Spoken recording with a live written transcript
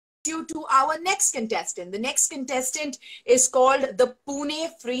you to our next contestant. The next contestant is called the Pune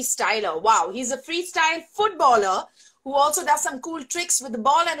Freestyler. Wow, he's a freestyle footballer who also does some cool tricks with the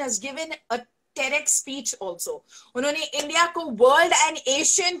ball and has given a TEDx speech also. उन्होंने India को world and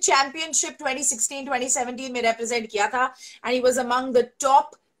Asian championship 2016-2017 में represent किया था, and he was among the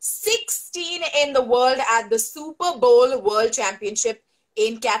top 16 in the world at the Super Bowl World Championship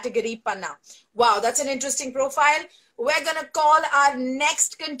in category Panna. Wow, that's an interesting profile. We're gonna call our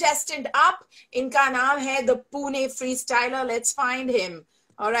next contestant up. इनका नाम है the Pune Freestyler. Let's find him.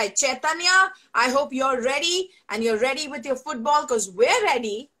 All right, Chaitanya, I hope you're ready and you're ready with your football, because we're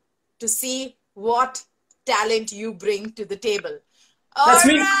ready to see what talent you bring to the table. That's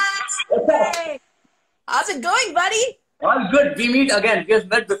me. Right. How's it going, buddy? All good. We meet again. We have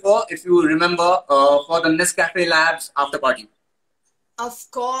met before, if you remember, for the Nescafe Labs after party.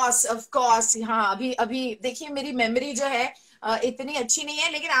 Of course, of course. हाँ, अभी देखिए मेरी memory जो है इतनी अच्छी नहीं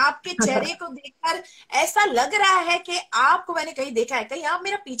है, लेकिन आपके चेहरे को देखकर ऐसा लग रहा है कि आपको मैंने कहीं देखा है. कहीं आप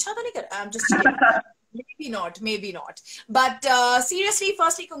मेरा पीछा तो नहीं कर? I'm just kidding. Maybe not. But seriously,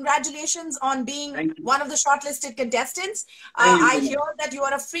 firstly, congratulations on being one of the shortlisted contestants. I hear that you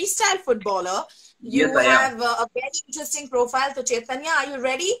are a freestyle footballer. You Yes, I have a very interesting profile. So Chaitanya, are you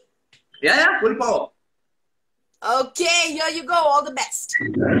ready? Yeah, full power. Okay, here you go. All the best.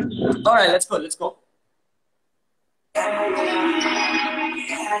 All right, let's go.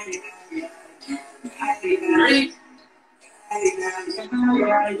 Ready?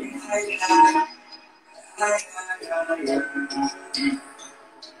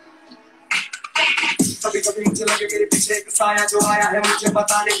 कभी मुझे लगे मेरे पीछे एक साया जो आया है मुझे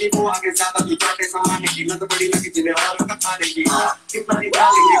बताने की, वो आगे ज्यादा भी काटे समाने की, लत बड़ी लगी जिन्हें और खाने की, कितना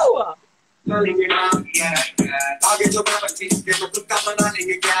निकालेंगे आगे जो बच्ची के तो खुद का बना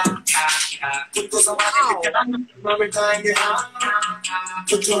लेंगे क्या, खुद को संभालेंगे क्या, मिटाएंगे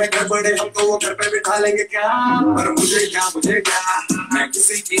कुछ जो है घर बड़े हमको वो घर पे बिठा लेंगे क्या, पर मुझे क्या मैं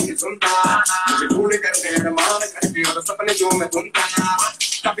किसी की नहीं सुनता, मुझे भूल कर गए मान करके और सपने जो मैं सुनता,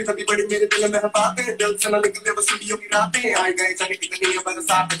 कभी कभी बड़ी मेरे दिल में बातें, दिल से न निकले बस वीडियो की रातें, आए गए जाने कितनी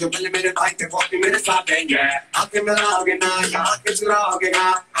बरसात जो पहले मेरे भाई थे वो भी मेरे साथ हैं, आंखें मिलाओगे ना आंखें चुराओगे ना,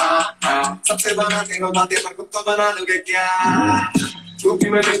 सबसे बनाते हो बातें पर खुद को बना लोगे क्या, क्योंकि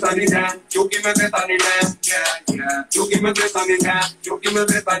मैं देता नहीं डैम, क्योंकि मैं देता नहीं डैम, क्योंकि मैं देता नहीं डैम, क्योंकि मैं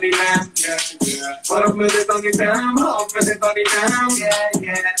देता नहीं डैम, बर्फ में देता नहीं डैम, हाथ में देता नहीं डैम,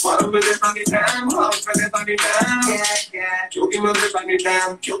 बर्फ में देता नहीं डैम, हाथ में देता नहीं डैम, क्योंकि मैं देता नहीं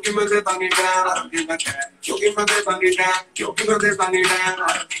डैम, क्योंकि मैं देता नहीं डैम, क्योंकि मैं देता नहीं डैम, क्योंकि मैं देता नहीं डैम,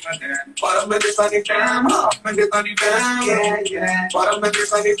 बर्फ में देता नहीं डैम, हाथ में देता नहीं डैम, बर्फ में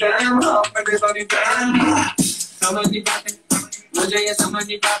देता नहीं डैम, हाथ में देता नहीं डैम, समझ नहीं पाते मुझे ये समझ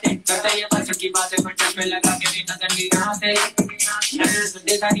नहीं पाते, करते ये बस की बातें पर चप्पे लगा के भी नजर नहीं आते, मैं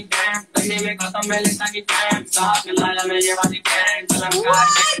देता नहीं डैम, तन्ने में खत्म मैं लेता नहीं डैम, साथ में लाया मैं ये वाली dam.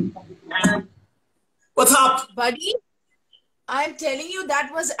 What's up, buddy? I'm telling you, that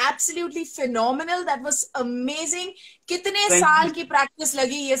was absolutely phenomenal. That was amazing. कितने साल की प्रैक्टिस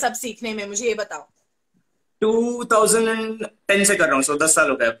लगी ये सब सीखने में, मुझे ये बताओ. 2010 से कर रहा हूँ, so 10 साल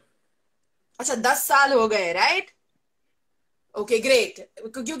हो गए. अच्छा 10 साल हो गए, right? Okay, great.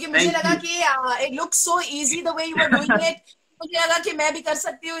 क्योंकि मुझे लगा कि it looks so easy the way you were doing it. मुझे लगा कि मैं भी कर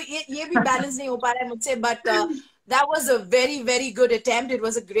सकती हूँ, ये भी बैलेंस नहीं हो पा रहा है मुझसे, but that was a very, very good attempt. It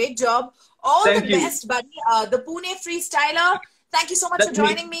was a great job. All the best, buddy. The Pune Freestyler. Thank you so much for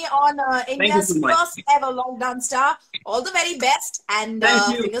joining me on India's first ever long dance star. All the very best, and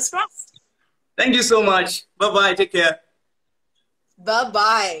fingers crossed. Thank you so much. Bye-bye. Take care.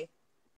 Bye-bye.